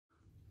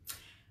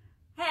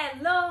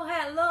Hello,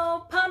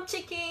 hello,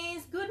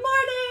 Pumptikins. Good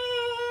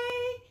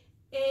morning.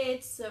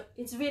 It's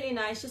really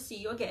nice to see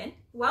you again.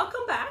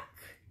 Welcome back.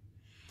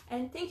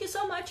 And thank you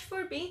so much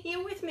for being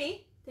here with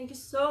me. Thank you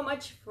so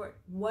much for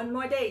one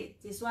more day.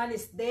 This one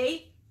is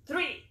day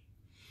 3.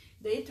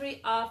 Day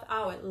 3 of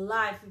our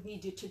live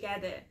video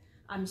together.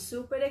 I'm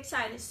super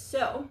excited.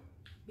 So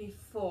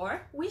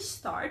before we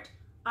start,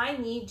 I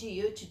need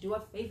you to do a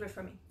favor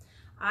for me.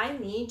 I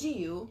need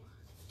you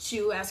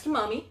to ask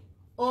mommy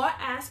or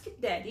ask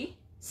daddy,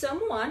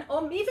 someone,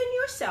 or even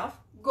yourself,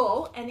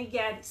 go and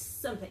get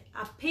something,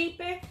 a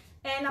paper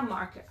and a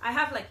marker. I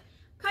have like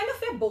kind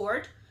of a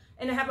board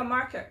and I have a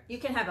marker. You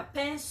can have a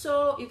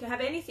pencil, you can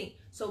have anything.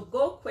 So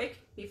go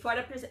quick before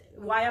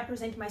while I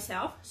present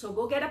myself. So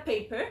go get a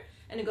paper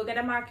and go get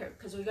a marker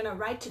because we're gonna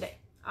write today.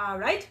 All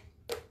right?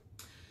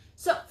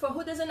 So for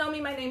who doesn't know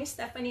me, my name is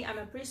Stephanie. I'm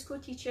a preschool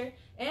teacher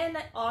and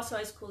also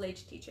a school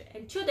age teacher.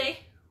 And today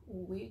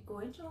we're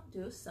going to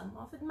do some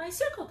of my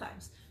circle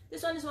times.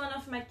 This one is one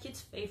of my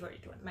kids'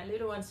 favorite one, my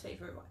little one's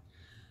favorite one.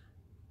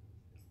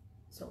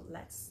 So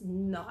let's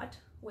not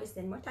waste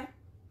any more time.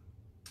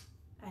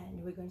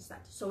 And we're going to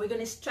start. So we're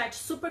going to stretch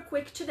super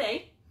quick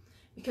today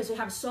because we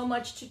have so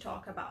much to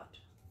talk about.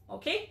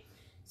 Okay?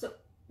 So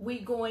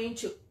we're going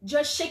to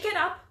just shake it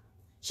up,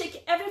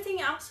 shake everything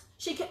out,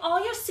 shake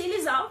all your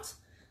sillies out,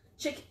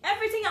 shake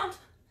everything out,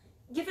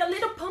 give a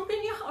little pump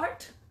in your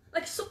heart,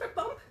 like super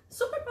pump,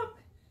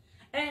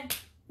 and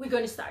we're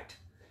going to start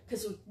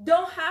because we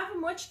don't have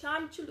much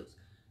time to lose.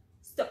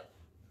 So,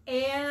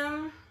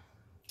 let's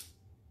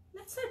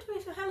start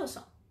with a hello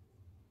song.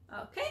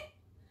 Okay?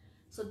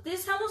 So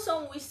this hello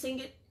song, we sing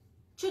it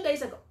 2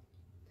 days ago.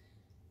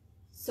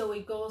 So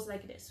it goes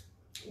like this.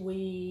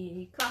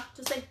 We clap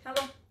to say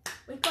hello.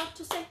 We clap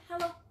to say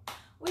hello.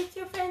 With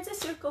your friends, it's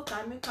circle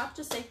time. We clap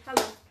to say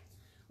hello.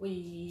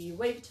 We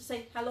wave to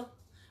say hello.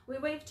 We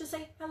wave to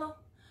say hello.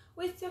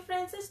 With your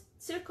friends, it's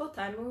circle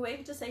time. We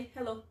wave to say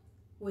hello.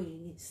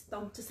 We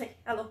stomp to say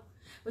hello.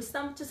 We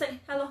stomp to say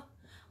hello.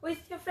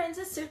 With your friends,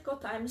 it's circle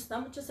time.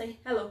 Stomp to say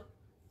hello.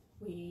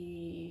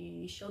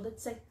 We shoulder to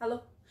say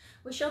hello.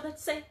 We shoulder to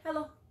say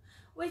hello.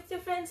 With your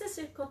friends, it's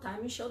circle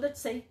time. We shoulder to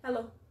say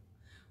hello.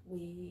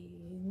 We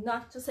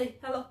nod to say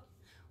hello.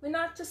 We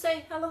nod to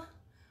say hello.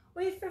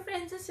 With your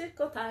friends, it's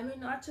circle time. We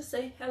nod to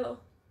say hello.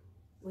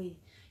 We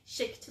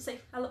shake to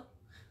say hello.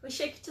 We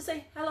shake to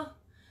say hello.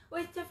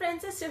 With your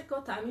friends, it's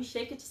circle time. We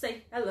shake it to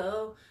say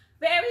hello.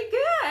 Very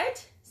good.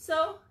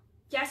 So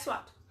guess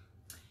what?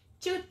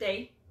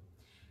 Today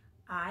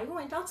I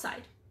went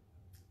outside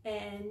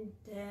and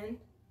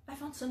then I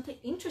found something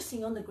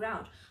interesting on the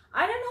ground.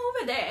 I don't know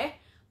over there,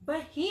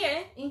 but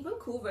here in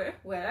Vancouver,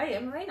 where I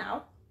am right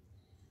now,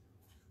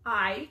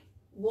 I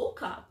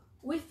woke up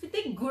with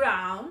the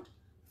ground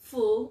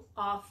full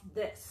of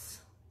this.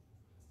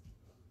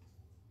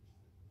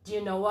 Do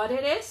you know what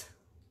it is?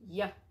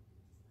 Yeah,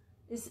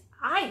 it's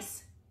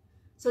ice.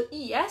 So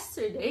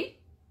yesterday,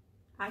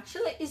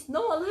 actually it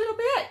snowed a little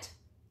bit.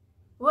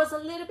 It was a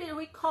little bit,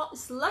 we call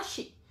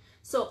slushy.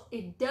 So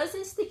it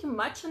doesn't stick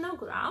much on the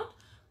ground,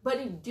 but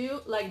it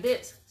do like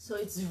this. So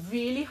it's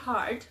really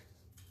hard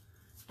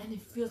and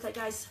it feels like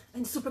ice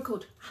and super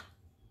cold.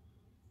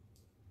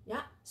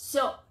 Yeah,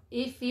 so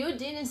if you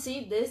didn't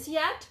see this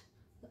yet,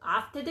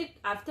 after the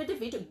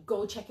video,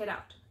 go check it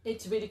out.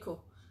 It's really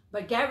cool.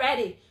 But get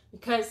ready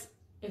because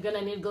you're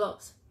gonna need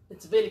gloves.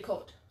 It's really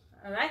cold.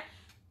 All right.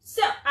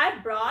 So I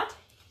brought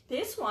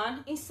this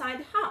one inside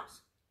the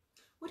house.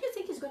 What do you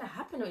think is gonna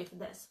happen with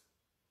this?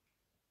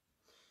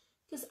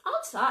 Because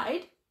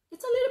outside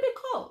it's a little bit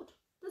cold.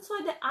 That's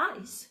why the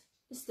ice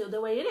is still the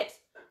way it is.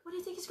 What do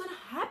you think is gonna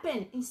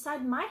happen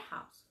inside my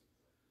house?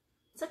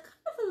 It's a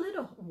kind of a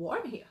little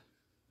warm here.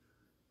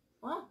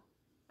 Well,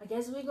 I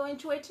guess we're going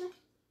to wait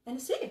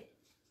and see.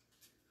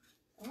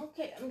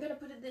 Okay, I'm gonna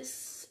put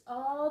this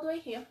all the way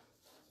here.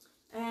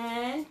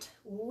 And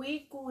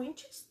we're going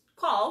to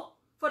call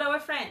for our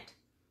friend.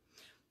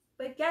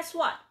 But guess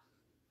what?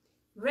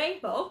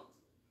 Rainbow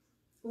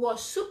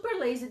was super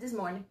lazy this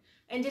morning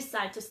and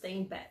decided to stay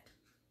in bed.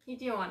 He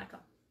didn't want to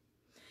come.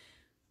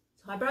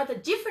 So I brought a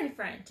different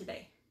friend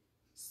today.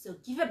 So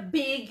give a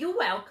big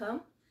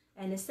welcome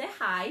and say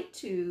hi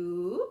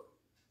to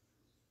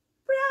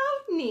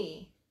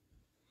Brownie.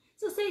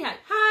 So say hi.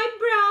 Hi,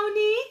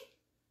 Brownie.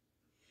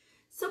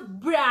 So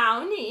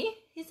Brownie,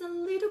 he's a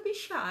little bit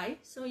shy,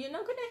 so you're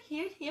not gonna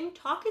hear him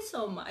talking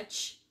so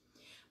much,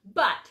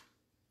 but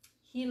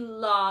he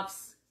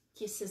loves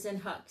kisses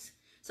and hugs.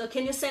 So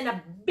can you send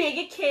a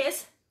big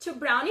kiss to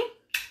Brownie?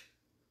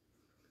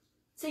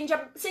 Send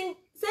a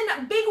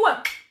big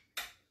one.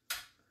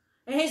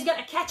 And he's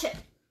gonna catch it.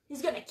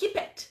 He's gonna keep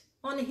it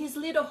on his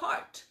little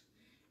heart.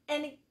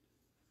 And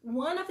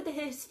one of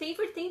his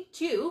favorite thing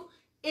too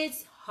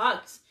is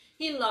hugs.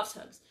 He loves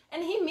hugs.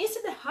 And he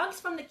misses the hugs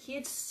from the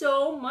kids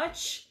so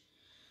much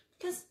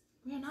because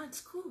we're not at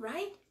school,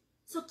 right?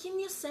 So can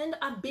you send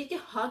a big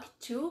hug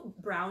to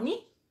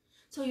Brownie?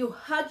 So you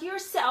hug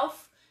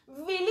yourself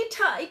really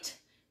tight,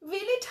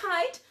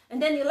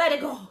 and then you let it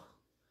go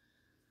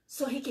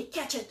so he can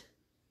catch it.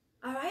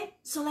 All right,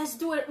 so let's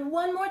do it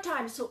one more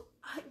time. So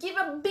give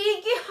a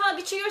big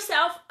hug to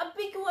yourself, a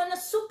big one, a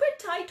super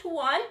tight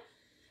one.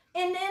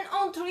 And then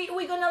on 3,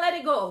 we're gonna let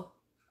it go,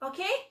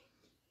 okay?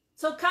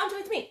 So count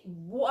with me.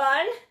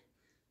 1,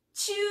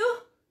 2,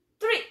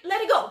 3,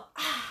 let it go.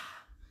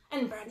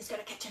 And Brian is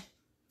gonna catch it.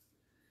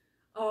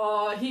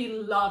 Oh, he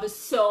loves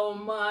so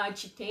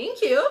much.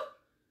 Thank you.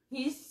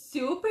 He's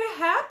super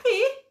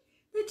happy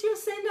that you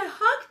sent a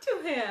hug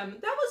to him.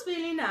 That was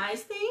really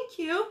nice. Thank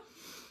you.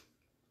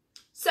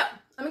 So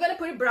I'm gonna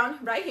put Brown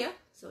right here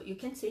so you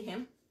can see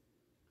him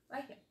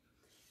right here.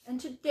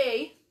 And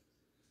today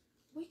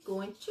we're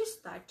going to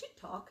start to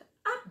talk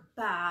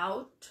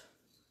about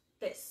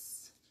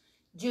this.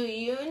 Do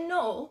you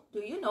know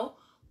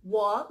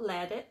what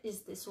letter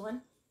is this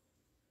one?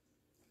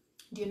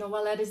 Do you know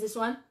what letter is this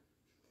one?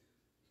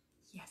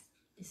 Yes,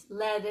 it's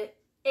letter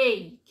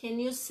A. Can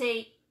you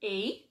say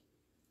A?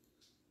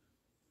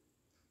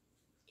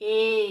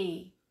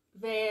 A.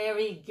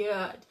 Very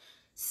good.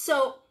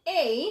 So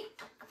A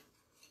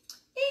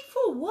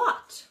for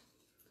what?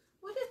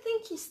 What do you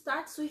think he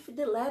starts with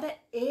the letter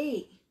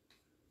A?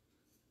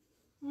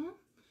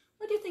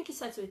 What do you think he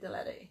starts with the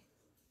letter A?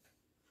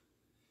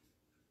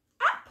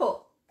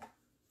 Apple.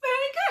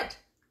 Very good.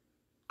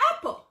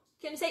 Apple.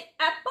 Can you say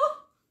apple?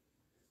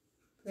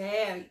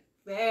 Very,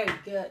 very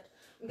good.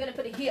 I'm gonna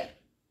put it here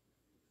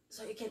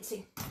so you can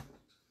see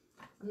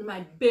on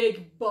my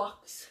big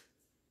box.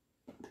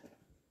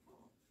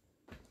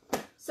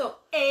 So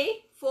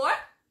A for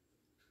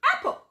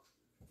apple.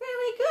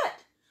 Very good.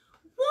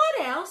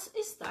 What else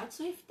starts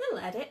with the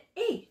letter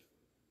A?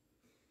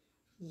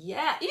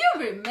 Yeah, you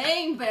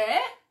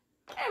remember.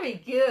 Very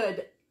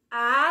good.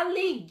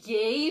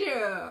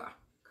 Alligator.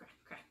 Crack,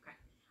 crack, crack.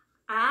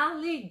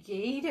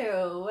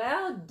 Alligator.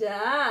 Well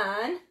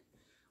done.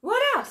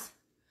 What else?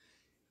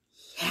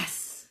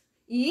 Yes,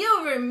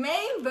 you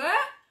remember.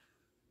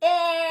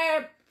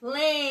 Airplane.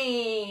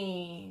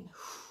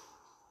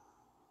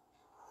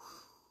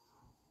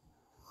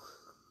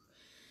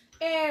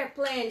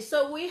 Airplane.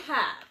 So we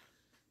have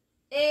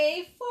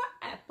A for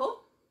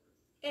apple,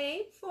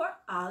 A for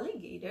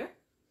alligator,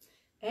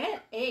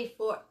 and A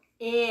for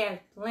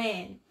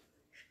airplane.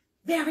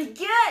 Very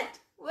good.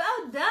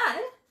 Well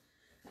done.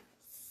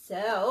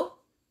 So,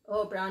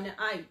 oh, Brown,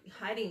 I'm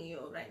hiding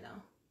you right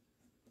now.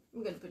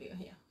 I'm going to put you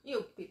here.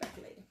 You'll be back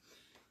later.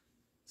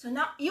 So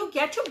now you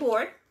get your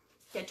board,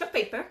 get your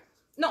paper.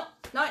 No,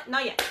 not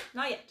yet,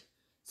 not yet.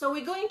 So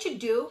we're going to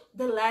do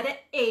the letter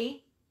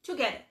A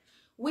together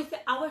with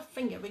our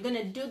finger. We're going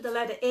to do the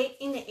letter A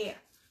in the air.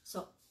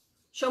 So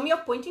show me your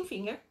pointing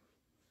finger.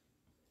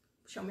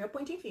 Show me your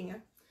pointing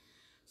finger.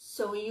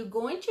 So you're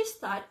going to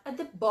start at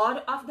the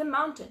bottom of the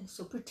mountain.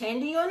 So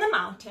pretend you're on the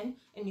mountain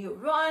and you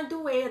run the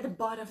way at the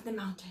bottom of the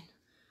mountain.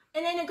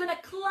 And then you're going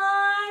to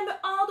climb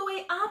all the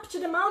way up to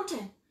the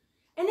mountain.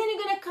 And then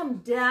you're going to come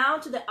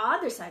down to the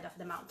other side of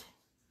the mountain.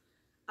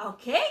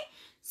 Okay?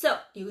 So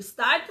you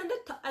start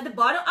at the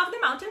bottom of the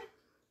mountain.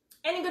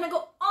 And you're going to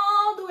go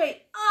all the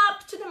way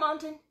up to the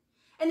mountain.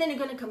 And then you're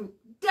going to come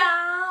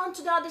down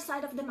to the other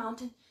side of the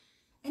mountain.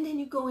 And then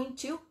you're going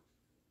to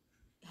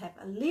have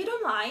a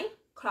little line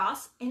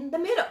cross in the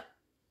middle.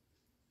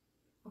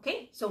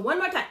 Okay? So one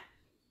more time.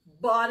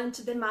 Bottom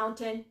to the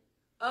mountain.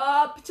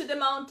 Up to the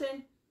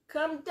mountain.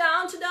 Come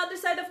down to the other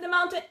side of the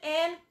mountain.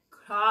 And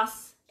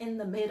cross in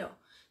the middle.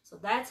 So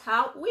that's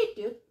how we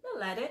do the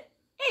letter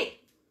A.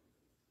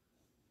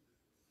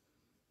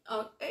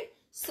 Okay?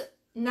 So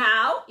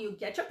now you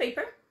get your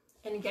paper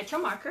and you get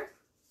your marker.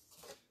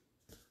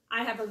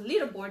 I have a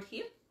little board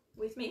here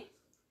with me.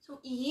 So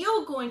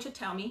you're going to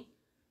tell me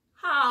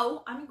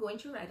how I'm going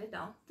to write it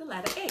down the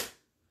letter A.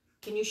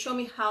 Can you show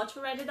me how to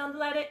write it down the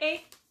letter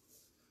A?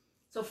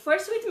 So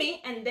first with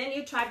me and then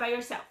you try by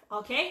yourself,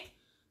 okay?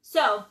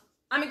 So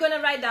I'm going to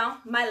write down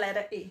my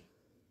letter A.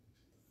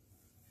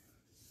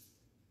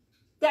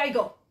 There you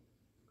go.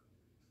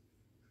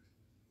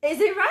 Is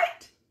it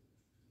right?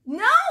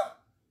 No?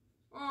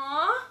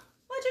 Aw,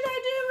 what did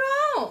I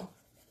do wrong?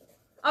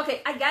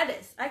 Okay, I got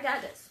this. I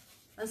got this.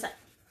 One sec.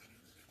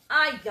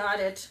 I got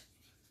it.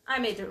 I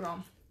made it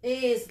wrong.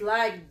 It's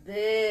like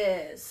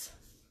this.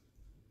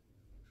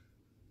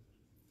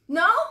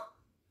 No?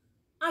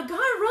 I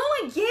got it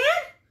wrong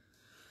again?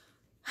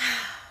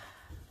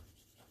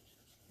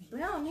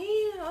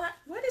 Brownie,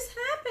 what is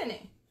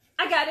happening?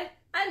 I got it.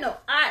 I know.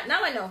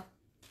 Now I know.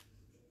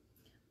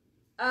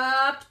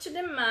 Up to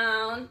the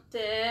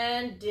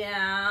mountain,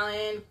 down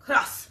and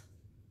cross.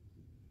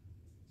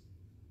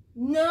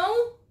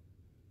 No,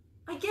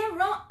 I get it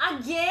wrong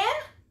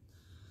again?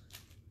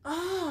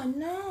 Oh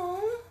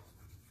no,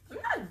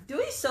 I'm not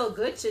doing so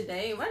good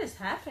today. What is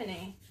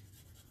happening?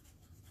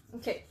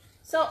 Okay,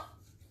 so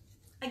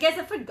I guess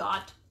I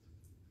forgot.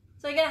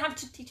 So you're gonna have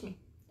to teach me.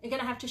 You're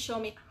gonna have to show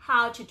me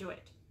how to do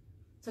it.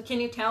 So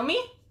can you tell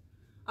me?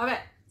 All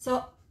right,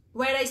 so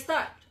where did I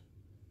start?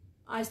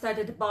 I start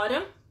at the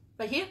bottom.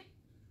 Right here?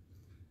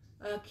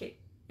 Okay.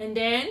 And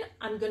then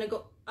I'm going to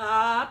go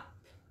up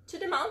to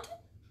the mountain.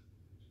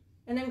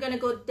 And I'm going to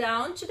go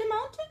down to the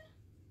mountain.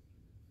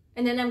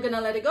 And then I'm going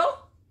to let it go.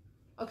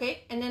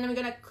 Okay, and then I'm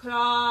gonna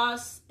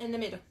cross in the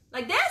middle.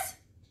 Like this?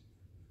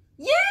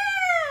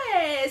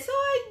 Yes! So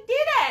I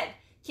did it!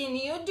 Can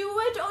you do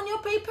it on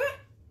your paper?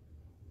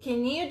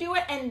 Can you do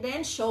it and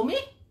then show me?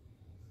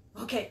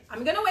 Okay,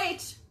 I'm gonna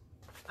wait.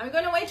 I'm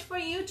gonna wait for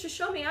you to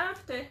show me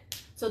after.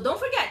 So don't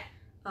forget,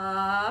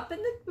 up in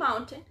the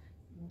mountain,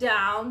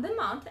 down the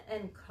mountain,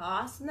 and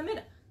cross in the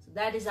middle. So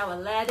that is our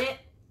letter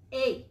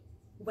A.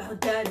 Well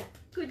done.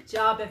 Good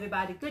job,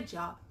 everybody. Good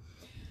job.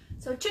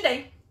 So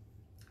today,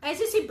 as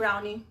you see,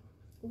 Brownie,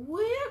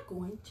 we're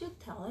going to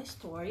tell a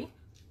story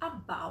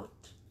about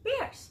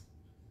bears,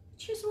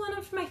 which is one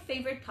of my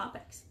favorite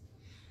topics.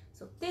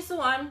 So this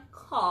one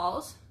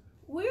calls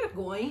We're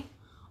Going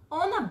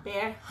on a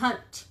Bear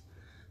Hunt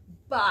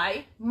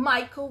by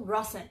Michael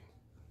Rosen.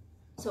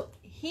 So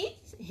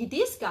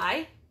this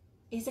guy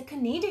is a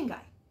Canadian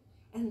guy,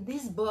 and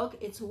this book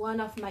is one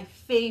of my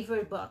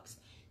favorite books.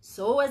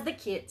 So as the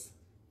kids,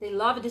 they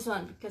love this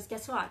one because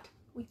guess what?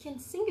 We can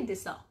sing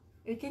this song.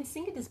 We can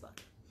sing this book.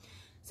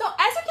 So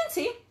as you can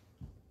see,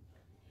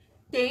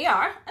 they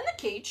are in the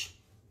cage,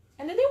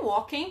 and then they're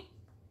walking,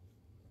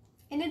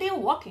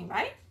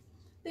 right?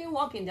 They're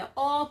walking. They're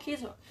all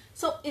kids.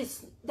 So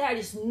there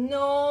is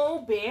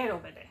no bear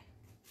over there.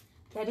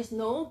 There is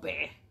no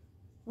bear.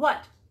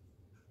 What?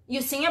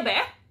 You see a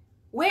bear?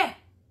 Where?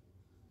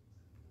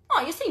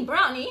 Oh, you see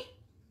Brownie,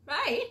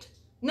 right?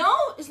 No,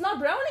 it's not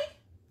Brownie.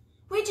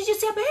 Where did you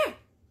see a bear?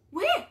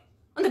 Where?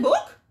 On the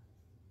book?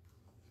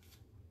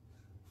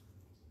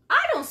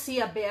 I don't see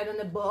a bear in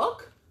the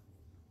book.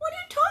 What are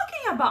you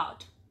talking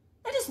about?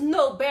 There is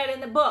no bear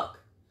in the book.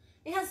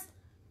 It has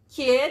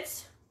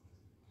kids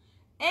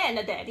and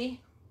a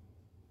daddy.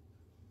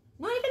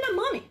 Not even a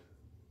mommy.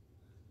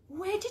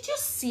 Where did you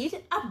see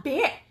a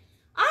bear?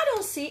 I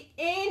don't see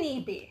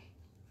any bear.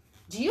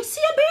 Do you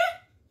see a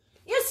bear?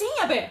 You're seeing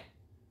a bear.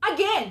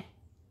 Again.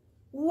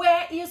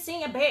 Where you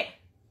seeing a bear?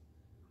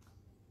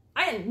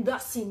 I am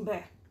not seeing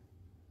bear.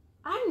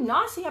 I'm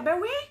not seeing a bear.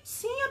 Where are you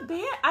seeing a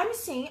bear? I'm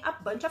seeing a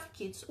bunch of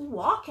kids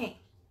walking.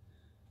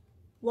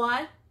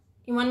 What?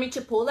 You want me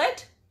to pull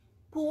it?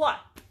 Pull what?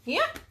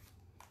 Here?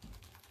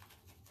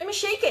 Let me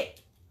shake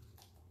it.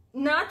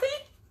 Nothing?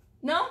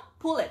 No?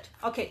 Pull it.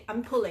 Okay,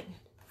 I'm pulling.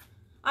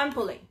 I'm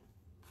pulling.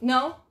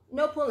 No?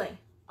 No pulling.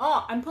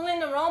 Oh, I'm pulling in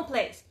the wrong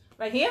place.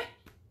 Right here?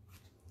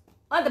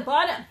 At the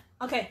bottom.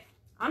 Okay,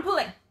 I'm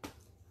pulling.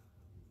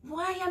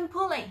 Why I'm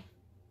pulling?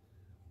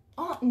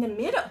 Oh, in the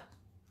middle.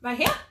 Right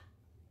here?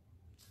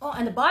 Oh,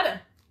 and the bottom.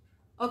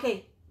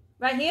 Okay,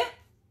 right here.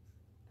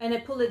 And I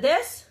pull it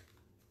this.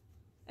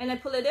 And I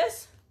pull it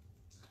this.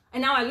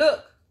 And now I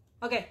look.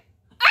 Okay.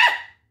 Ah!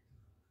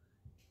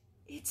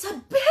 It's a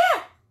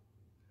bear.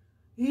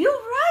 You're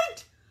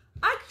right.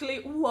 Actually,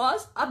 it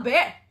was a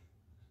bear.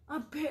 A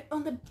bear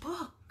on the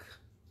book.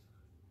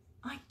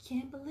 I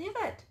can't believe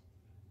it.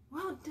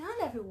 Well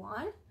done,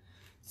 everyone.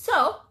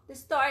 So, the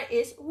story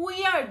is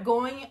we are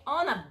going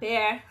on a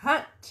bear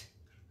hunt.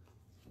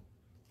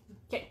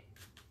 Okay.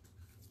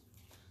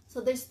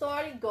 So the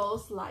story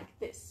goes like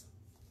this.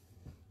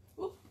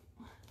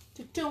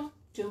 Tum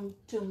tum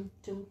tum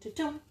tum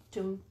tum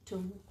tum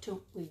tum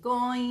tum. We're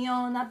going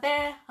on a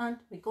bear hunt.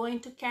 We're going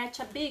to catch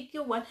a big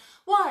one.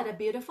 What a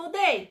beautiful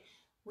day.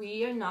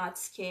 We are not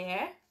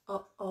scared.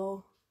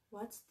 Uh-oh.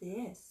 What's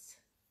this?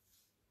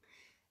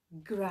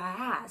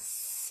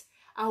 Grass.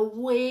 A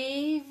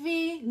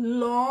wavy,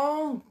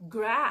 long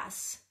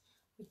grass.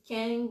 We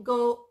can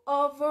go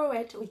over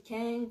it. We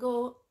can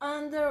go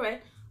under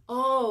it.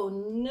 Oh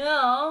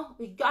no,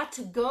 we got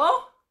to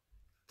go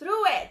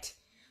through it.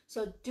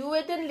 So do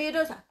it in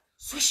little time.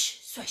 Swish,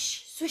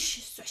 swish,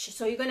 swish, swish.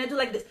 So you're gonna do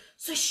like this.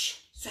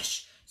 Swish,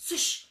 swish,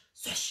 swish,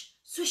 swish,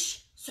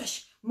 swish,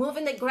 swish.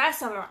 Moving the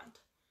grass around.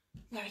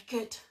 Very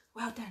good.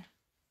 Well done.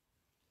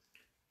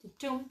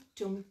 Tum,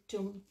 tum,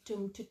 tum,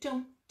 tum, tum,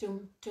 tum,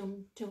 tum,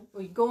 tum, tum.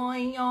 We're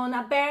going on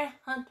a bear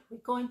hunt. We're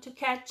going to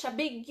catch a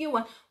big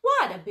one.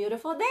 What a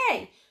beautiful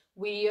day.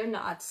 We are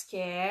not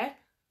scared.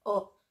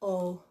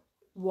 Uh-oh.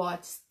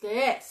 What's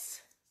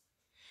this?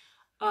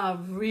 A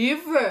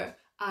river.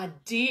 A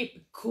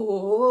deep,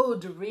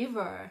 cold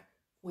river.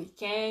 We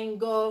can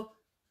go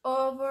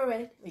over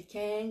it. We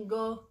can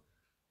go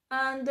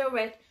under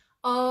it.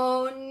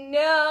 Oh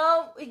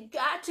no, we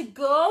got to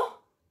go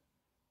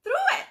through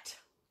it.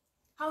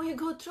 How will you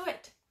go through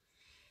it?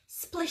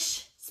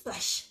 Splish,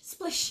 splash,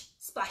 splish,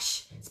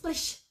 splash,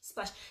 splish,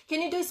 splash.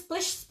 Can you do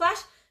splish,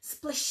 splash?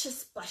 Splish,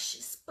 splash,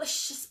 splish,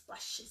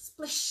 splash,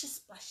 splish,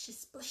 splash,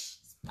 splish,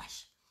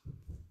 splash.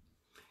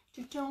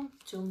 Tum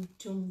tum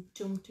tum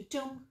tum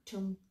tum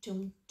tum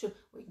tum tum.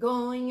 We're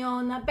going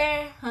on a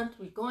bear hunt.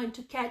 We're going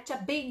to catch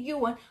a big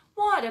one.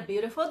 What a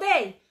beautiful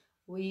day.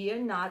 We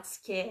are not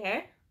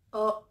scared.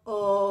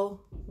 Uh-oh.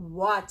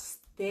 What's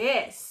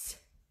this?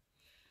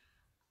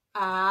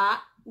 A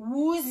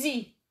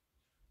woozy,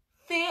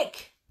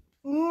 thick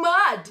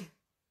mud.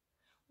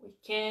 We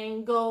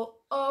can go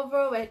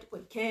over it. We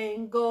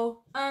can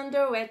go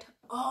under it.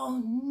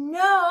 Oh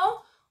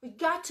no. We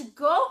got to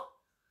go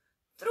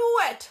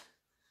through it.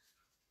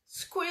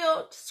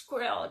 squirt,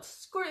 squirt,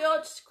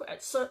 squirt,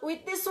 squirt. So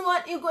with this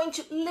one, you're going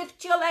to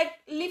lift your leg,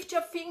 lift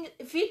your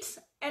feet,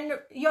 and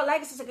your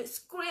legs is like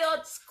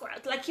squirt,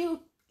 squirt, like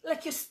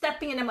you're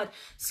stepping in the mud.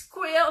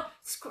 Squirt,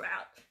 squirt,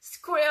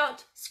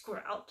 squirt,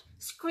 squirt,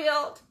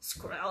 squirt,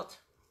 squirt.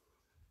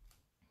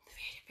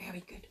 Very,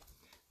 very good.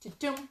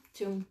 Tum,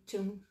 tum,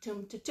 tum,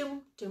 tum,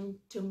 tum, tum,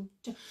 tum,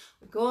 tum.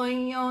 We're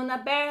going on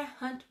a bear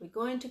hunt. We're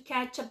going to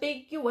catch a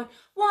big one.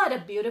 What a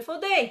beautiful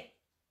day.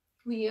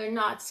 We are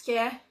not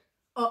scared.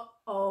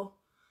 Uh-oh.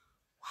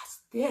 What's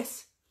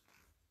this?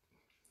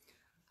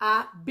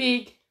 A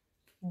big,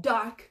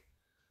 dark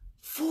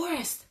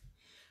forest.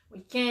 We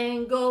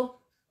can't go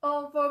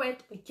over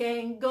it. We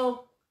can't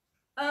go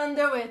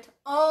under it.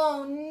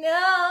 Oh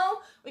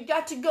no. We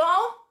got to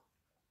go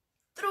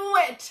through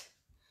it.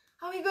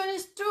 How are we going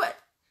to do it?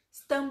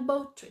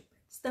 Stumble trip,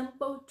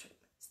 stumble trip,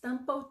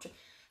 stumble trip.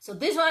 So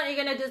this one you're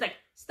going to do is like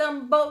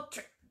stumble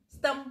trip,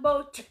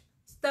 stumble trip,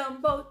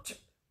 stumble trip.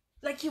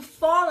 Like you're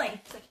falling.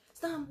 It's like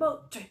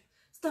stumble trip,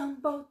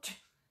 stumble trip,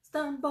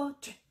 stumble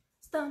trip,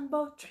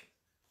 stumble trip.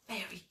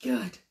 Very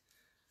good.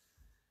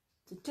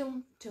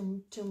 Tum,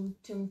 tum, tum,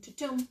 tum,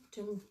 tum,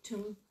 tum,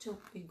 tum, tum.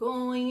 We're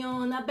going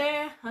on a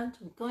bear hunt.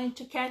 We're going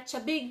to catch a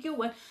big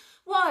one.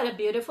 What a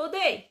beautiful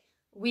day.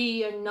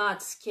 We are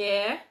not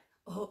scared.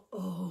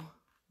 Uh-oh.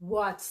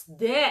 What's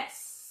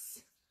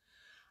this?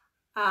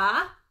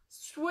 A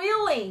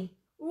swirling,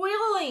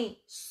 whirling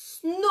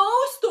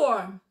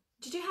snowstorm.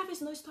 Did you have a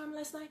snowstorm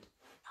last night?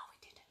 No, we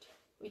didn't.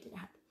 We didn't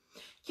have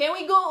it. Can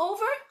we go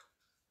over?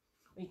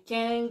 We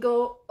can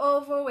go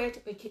over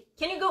it.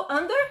 Can you go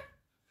under?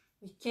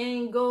 We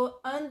can go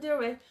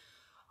under it.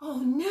 Oh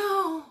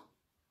no.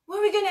 What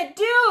are we gonna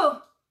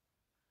do?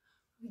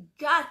 We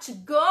got to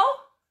go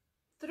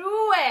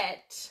through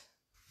it.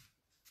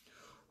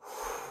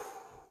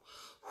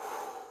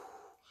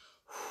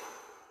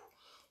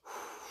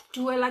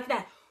 Do it like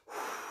that.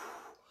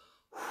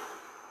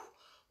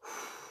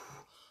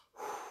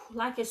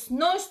 Like a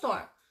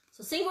snowstorm.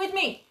 So sing with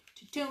me.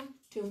 Tum,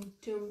 tum,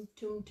 tum,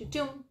 tum,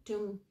 tum,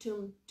 tum,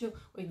 tum, tum.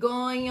 We're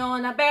going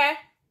on a bear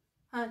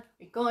hunt.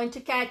 We're going to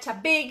catch a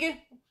big.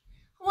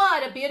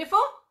 What a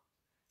beautiful.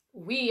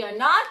 We are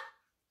not.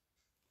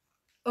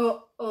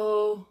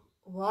 Uh-oh.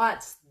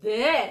 What's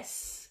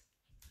this?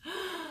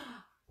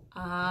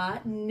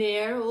 A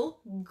narrow,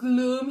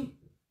 gloomy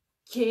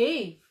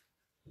cave.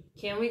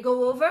 Can we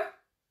go over?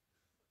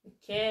 We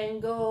can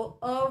go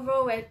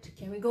over it.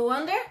 Can we go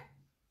under?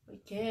 We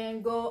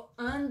can go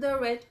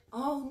under it.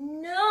 Oh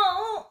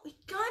no, we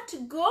got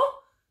to go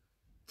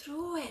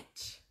through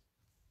it.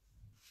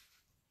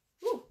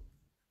 Ooh.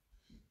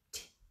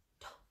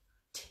 Tick-toe,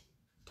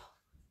 tick-toe,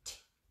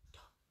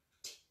 tick-toe,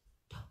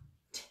 tick-toe,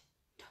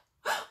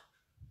 tick-toe.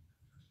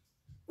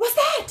 What's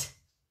that?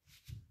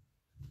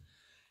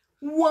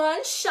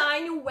 One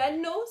shiny wet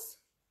nose,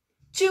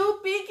 two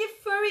big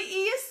furry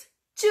ears,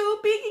 two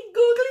big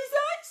googly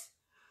eyes.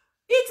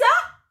 It's a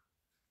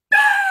bear!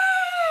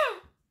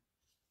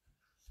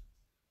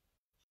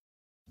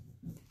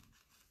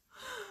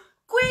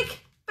 Quick,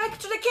 back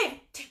to the cave.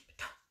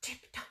 Tip-toe,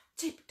 tip-toe,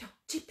 tip-toe,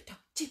 tip-toe,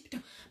 tip-toe.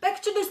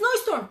 Back to the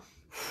snowstorm.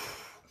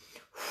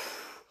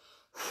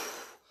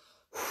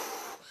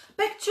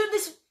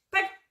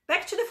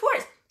 Back to the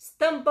forest.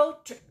 Stumble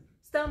trip,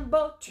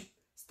 stumble trip,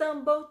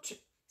 stumble trip,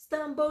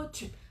 stumble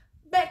trip.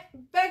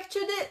 Back to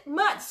the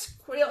mud.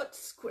 Squirt,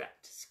 squirt,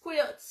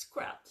 squirt,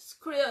 squirt,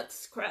 squirt,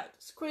 squirt,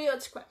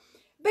 squirt, squirt.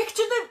 Back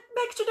to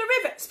the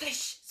river.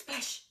 Splash,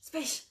 splash,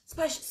 splash,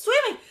 splash.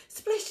 Swimming.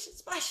 Splash,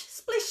 splash,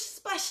 splash,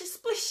 splash,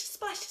 splash,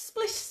 splash,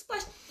 splash,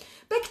 splash.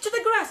 Back to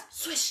the grass.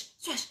 Swish,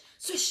 swish,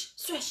 swish,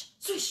 swish,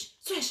 swish,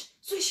 swish,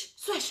 swish,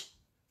 swish.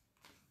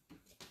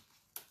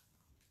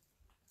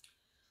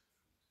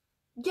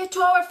 Get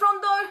to our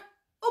front door.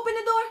 Open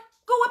the door.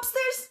 Go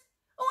upstairs.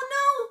 Oh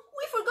no,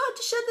 we forgot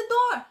to shut the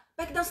door.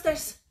 Back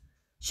downstairs.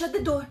 Shut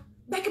the door.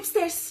 Back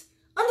upstairs.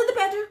 Under the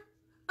bed.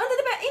 Under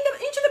the bed.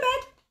 Into the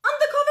bed. Under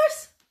the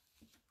covers.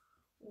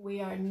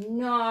 We are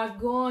not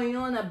going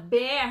on a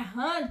bear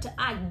hunt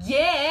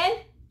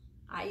again.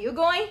 Are you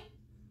going?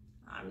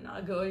 I'm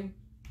not going.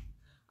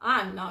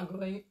 I'm not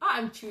going.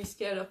 I'm too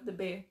scared of the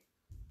bear.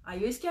 Are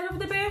you scared of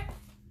the bear?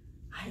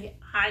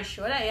 I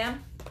sure I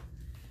am.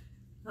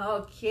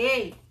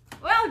 Okay.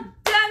 Well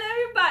done,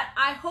 everybody.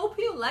 I hope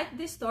you like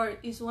this story.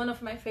 It's one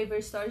of my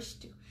favorite stories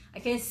too. I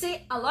can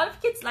see a lot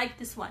of kids like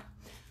this one,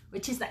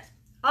 which is nice.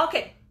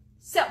 Okay,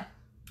 so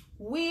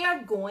we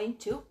are going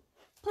to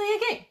play a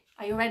game.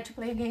 Are you ready to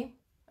play a game?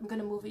 I'm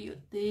gonna move you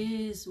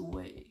this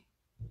way.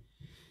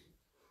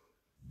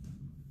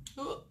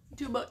 Oh,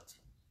 too much.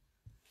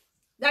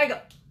 There you go.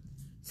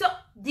 So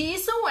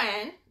this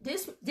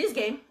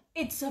game,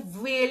 it's a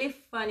really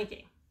funny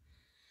game.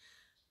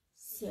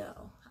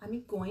 So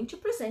I'm going to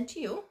present to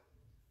you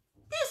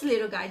this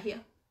little guy here.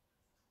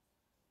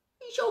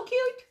 He's so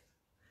cute.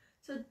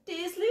 So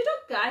this little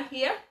guy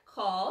here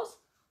calls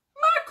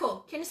Marco.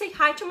 Can you say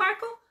hi to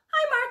Marco?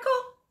 Hi,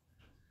 Marco.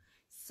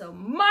 So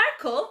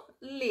Marco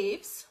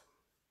lives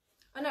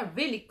on a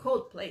really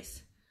cold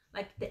place,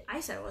 like the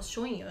ice I was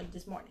showing you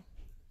this morning.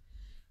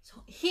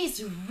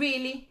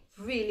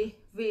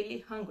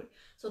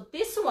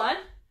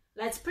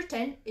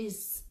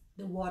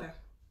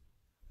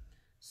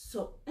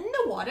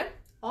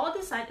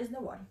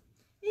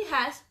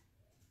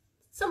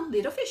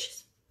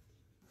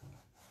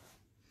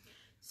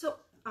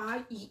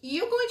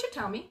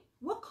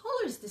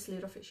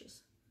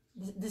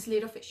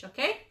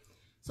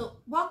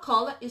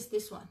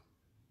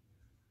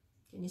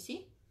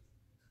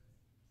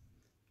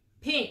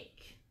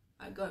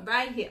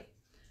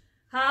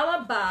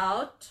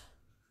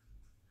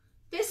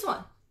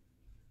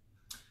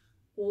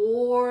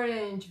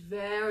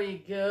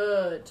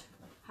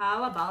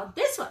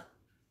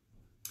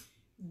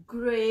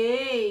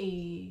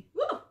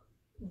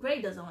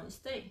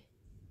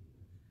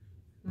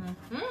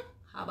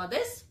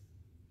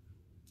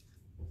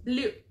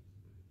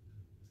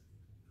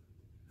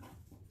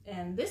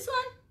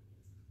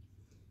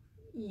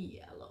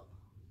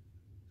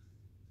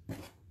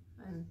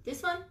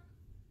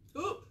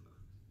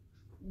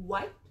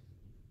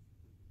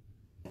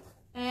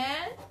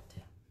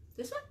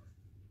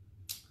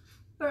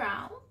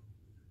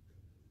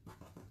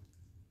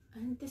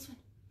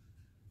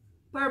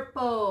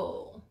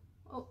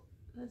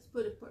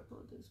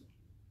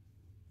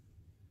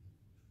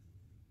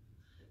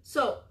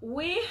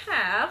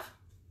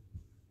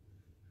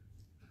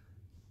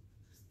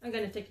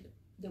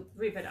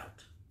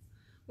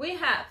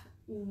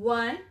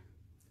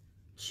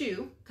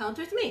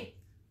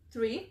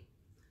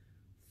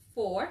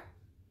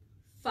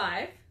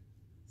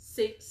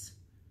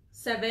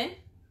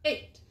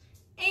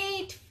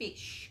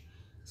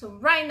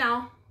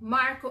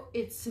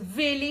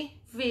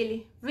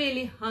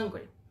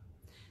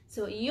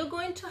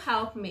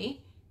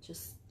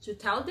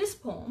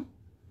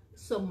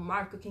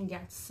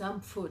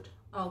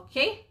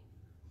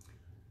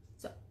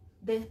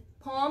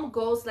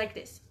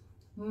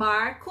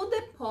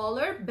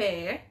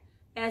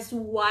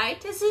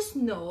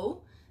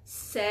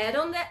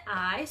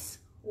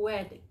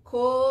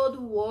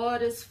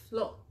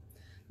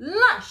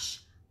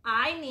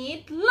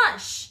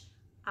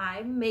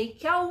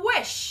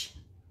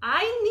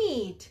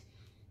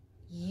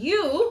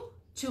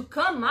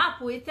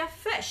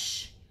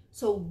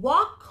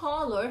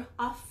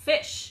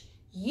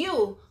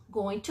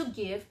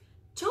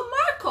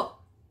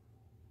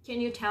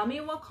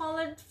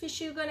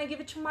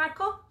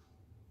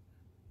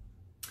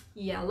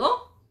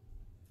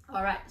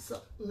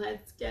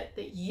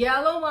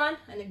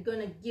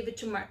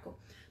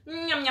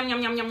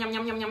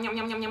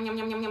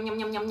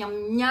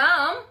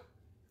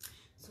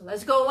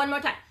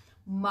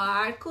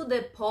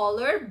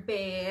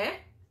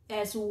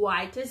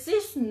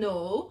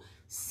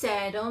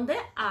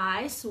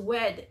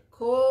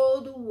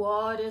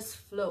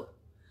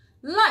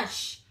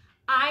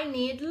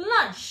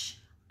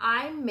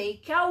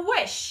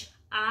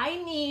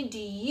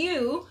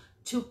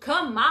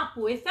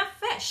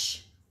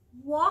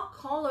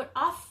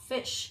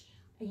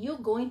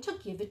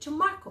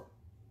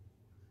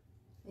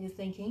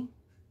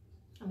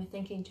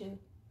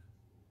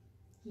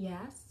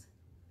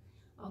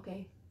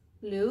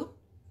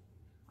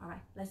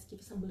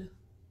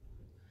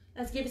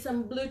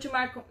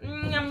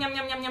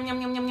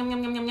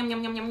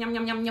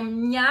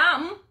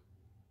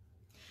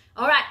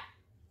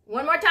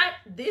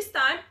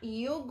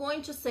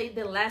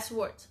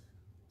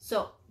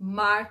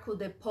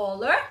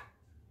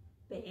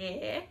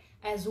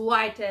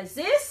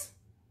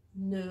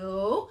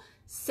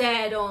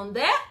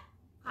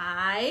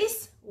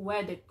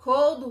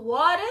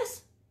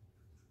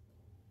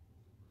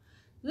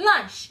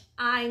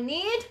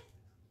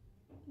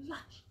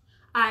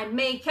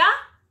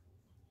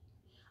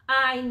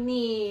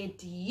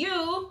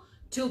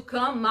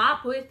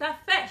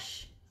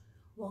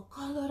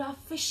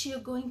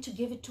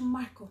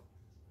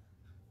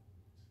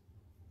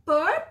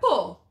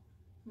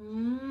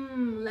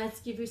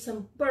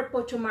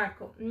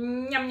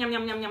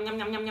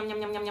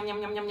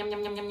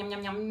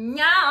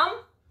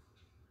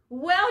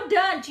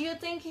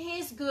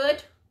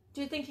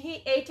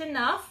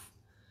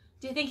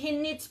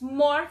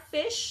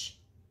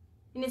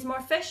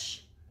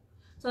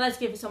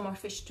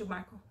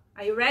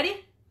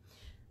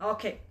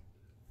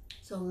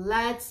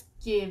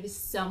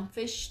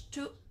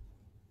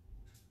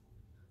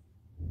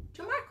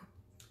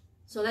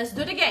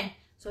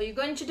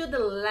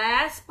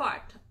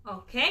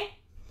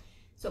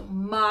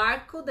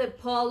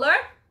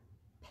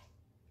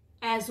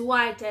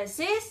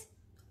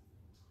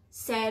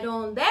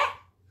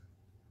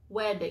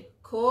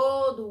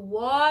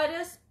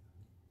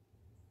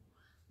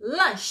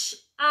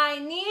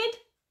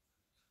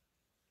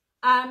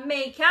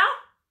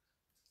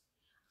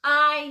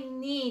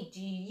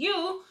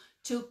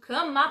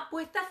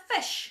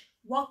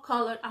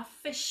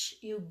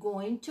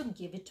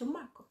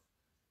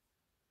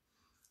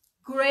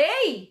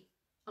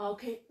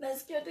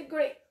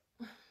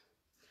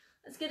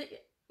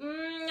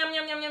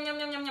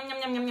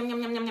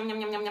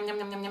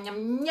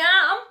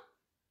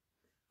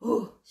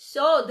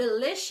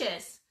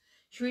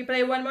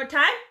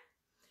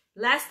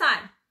 last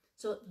time.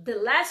 So the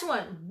last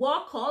one,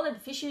 what color the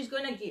fish is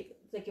gonna give?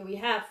 Like we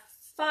have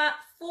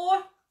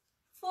four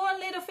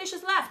little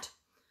fishes left.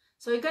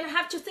 So you're gonna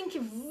have to think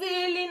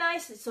really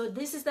nicely. So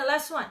this is the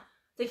last one.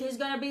 Think it's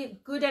gonna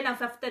be good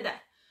enough after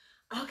that.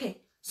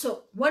 Okay,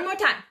 so one more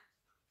time.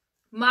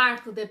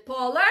 Mark the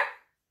polar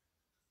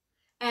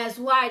as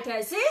white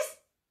as is.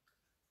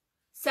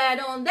 Sat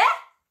on there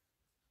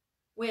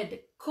with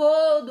the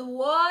cold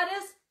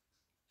waters.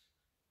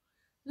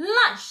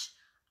 Lunch.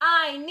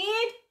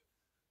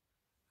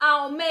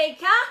 I'll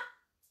make a.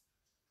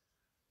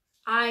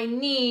 I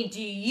need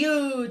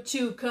you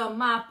to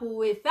come up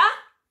with a.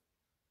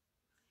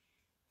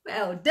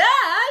 Well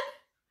done.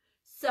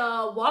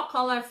 So what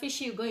color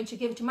fish are you going to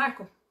give to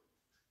Marco?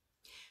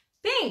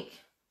 Pink.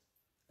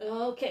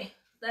 Okay,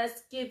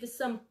 let's give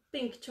some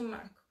pink to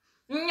Marco.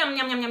 Yum,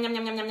 yum, yum, yum, yum,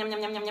 yum, yum, yum,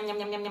 yum, yum, yum, yum,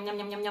 yum, yum, yum,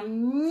 yum, yum,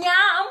 yum,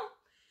 yum.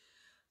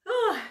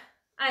 Oh,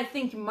 I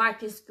think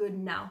Mark is good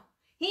now.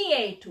 He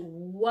ate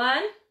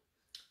 1,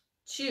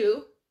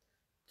 2,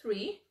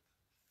 3,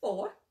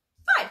 4,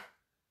 5. 5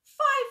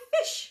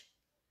 fish.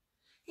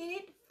 He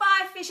ate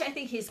 5 fish. I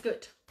think he's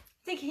good.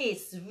 I think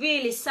he's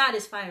really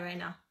satisfied right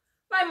now.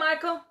 Bye,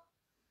 Marco.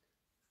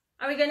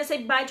 Are we going to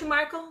say bye to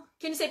Marco?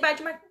 Can you say bye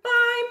to Marco?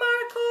 Bye,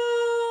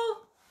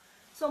 Marco.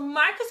 So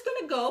Marco's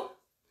going to go.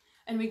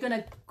 And we're going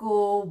to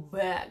go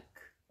back.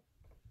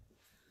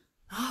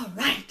 All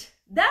right.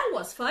 That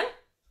was fun.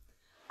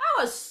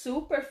 That was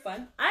super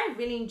fun. I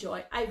really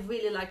enjoy. I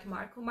really like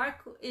Marco.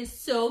 Marco is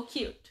so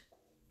cute.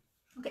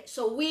 Okay,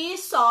 so we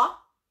saw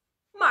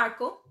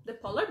Marco, the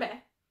polar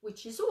bear,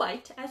 which is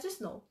white as the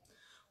snow.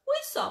 We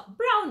saw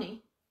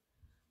Brownie,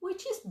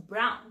 which is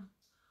brown.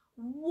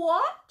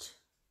 What?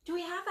 Do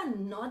we have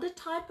another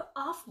type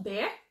of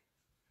bear?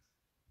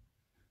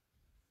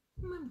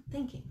 I'm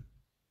thinking.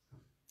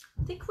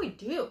 I think we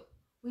do.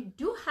 We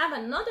do have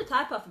another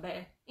type of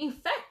bear. In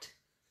fact,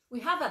 we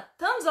have a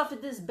tons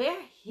of this bear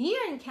here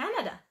in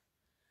Canada,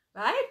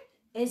 right?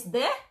 Is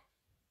the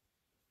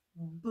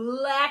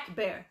black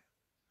bear,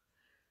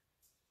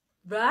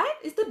 right?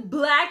 It's the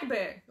black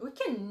bear. We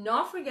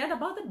cannot forget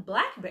about the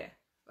black bear,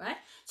 right?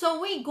 So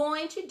we're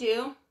going to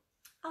do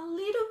a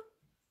little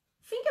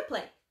finger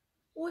play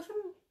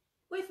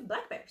with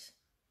black bears,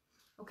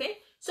 okay?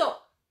 So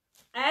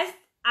as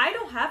I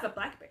don't have a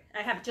black bear,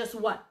 I have just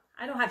one.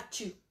 I don't have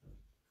two.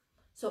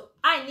 So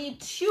I need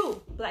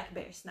 2 black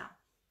bears now.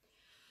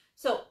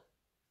 So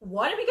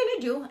what are we going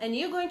to do? And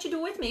you're going to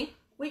do with me.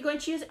 We're going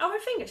to use our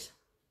fingers.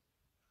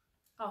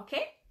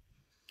 Okay?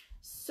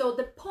 So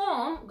the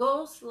poem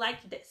goes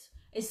like this.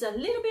 It's a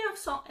little bit of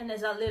song and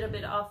there's a little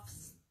bit of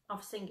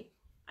singing,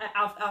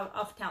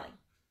 of telling.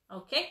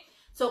 Okay?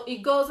 So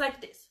it goes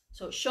like this.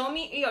 So show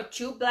me your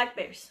 2 black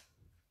bears.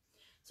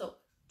 So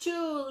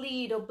 2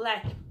 little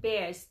black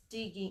bears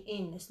digging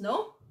in the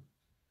snow.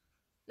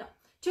 No.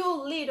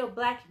 2 little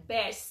black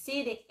bears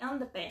sitting on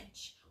the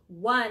bench.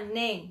 One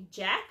named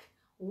Jack,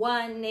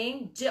 one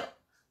named Jill.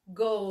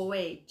 Go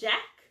away,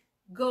 Jack.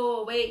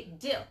 Go away,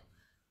 Jill.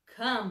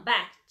 Come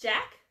back,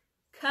 Jack.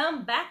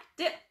 Come back,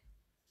 Jill.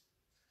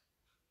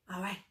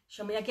 All right,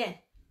 show me again.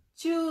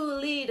 2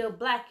 little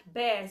black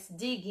bears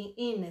digging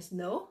in the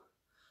snow.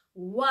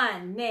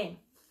 One named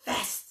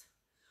Fast.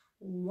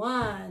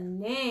 One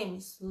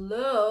named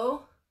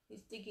Slow.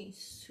 He's digging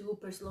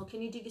super slow.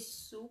 Can you dig it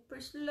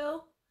super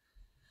slow?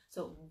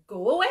 So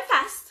go away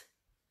fast.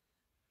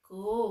 Go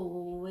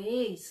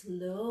away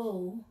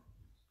slow.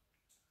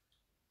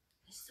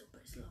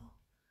 Super slow.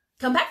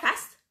 Come back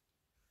fast.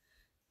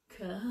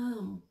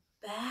 Come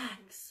back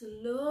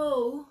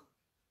slow.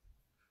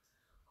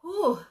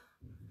 Ooh.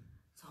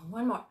 So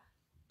one more.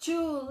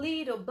 2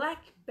 little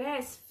black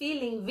bears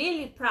feeling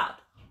really proud.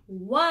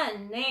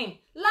 One name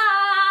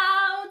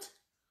loud.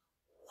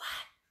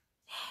 One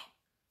name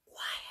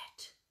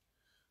quiet.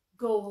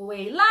 Go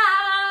away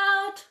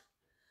loud.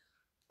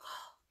 Go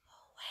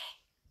away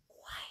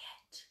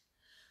quiet.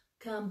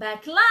 Come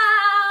back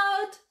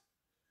loud.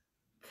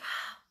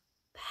 Come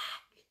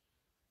back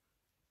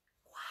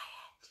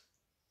quiet.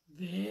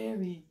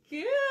 Very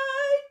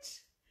good.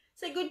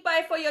 Say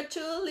goodbye for your 2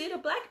 little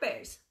black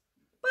bears.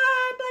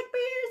 Bye, black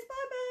bears.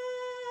 Bye-bye.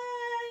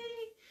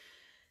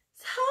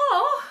 So,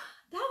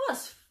 that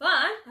was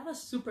fun. That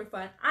was super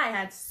fun. I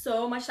had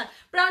so much fun.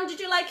 Brown, did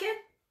you like it?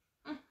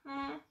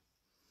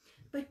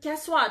 But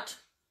guess what?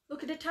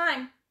 Look at the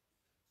time.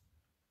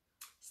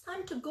 It's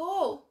time to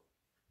go.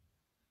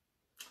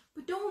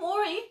 But don't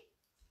worry.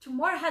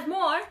 Tomorrow has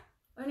more.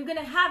 And we're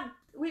gonna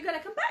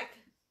come back.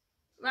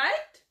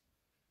 Right?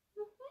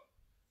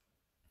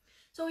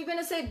 So we're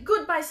gonna say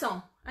goodbye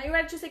song. Are you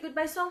ready to say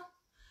goodbye song?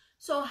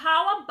 So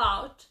how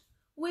about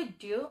we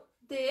do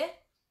the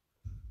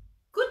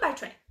goodbye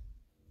train?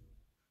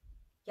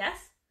 Yes?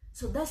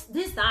 So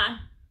this time,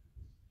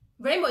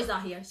 Rainbow is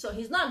not here, so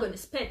he's not going to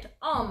spit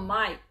on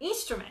my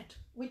instrument.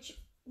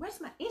 Where's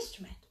my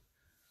instrument?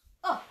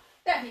 Oh,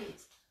 there he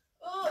is.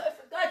 Oh, I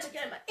forgot to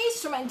get my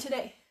instrument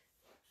today.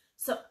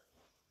 So,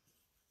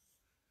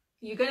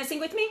 you're going to sing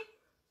with me?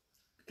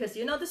 Because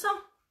you know the song?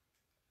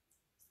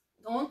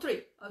 On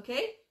 3,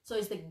 okay? So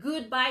it's the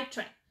goodbye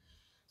train.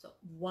 So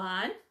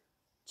 1,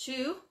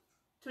 2,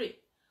 3.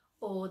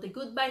 Oh, the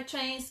goodbye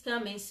train's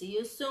coming, see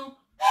you soon.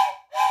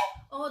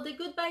 Oh, the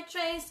goodbye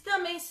train's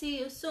coming, see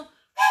you soon.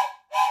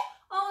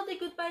 Oh, the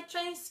goodbye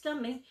train's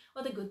coming.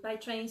 Oh, the goodbye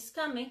train's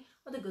coming.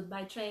 Oh, the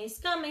goodbye train's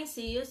coming,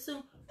 see you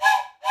soon.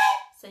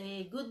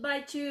 Say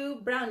goodbye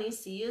to Brownie,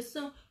 see you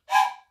soon.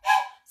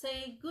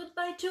 Say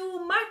goodbye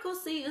to Marco,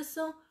 see you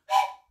soon.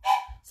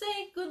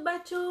 Say goodbye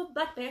to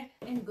Black Bear,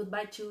 and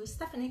goodbye to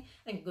Stephanie,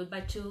 and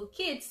goodbye to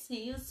kids,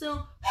 see you soon.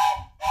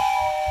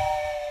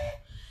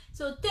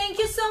 So thank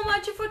you so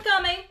much for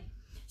coming.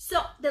 So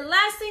the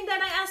last thing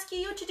that I ask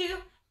you to do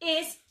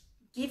is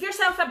give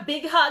yourself a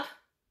big hug,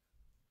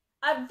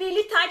 a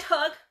really tight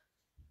hug,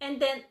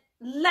 and then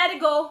let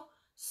it go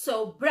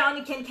so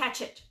Brownie can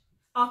catch it.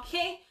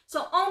 Okay?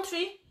 So on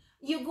 3,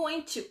 you're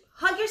going to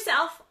hug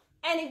yourself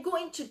and you're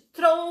going to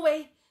throw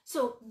away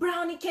so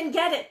Brownie can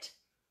get it.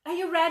 Are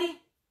you ready?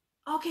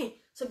 Okay,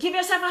 so give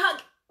yourself a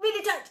hug.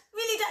 Really tight,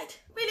 really tight,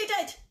 really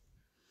tight.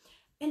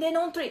 And then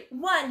on 3,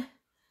 1,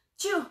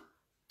 2,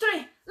 3,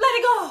 let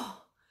it go.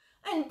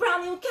 And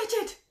Brownie will catch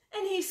it.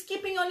 And he's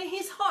keeping on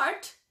his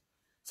heart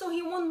so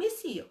he won't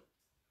miss you.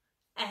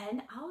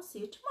 And I'll see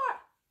you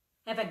tomorrow.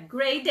 Have a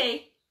great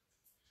day.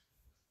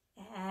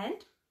 And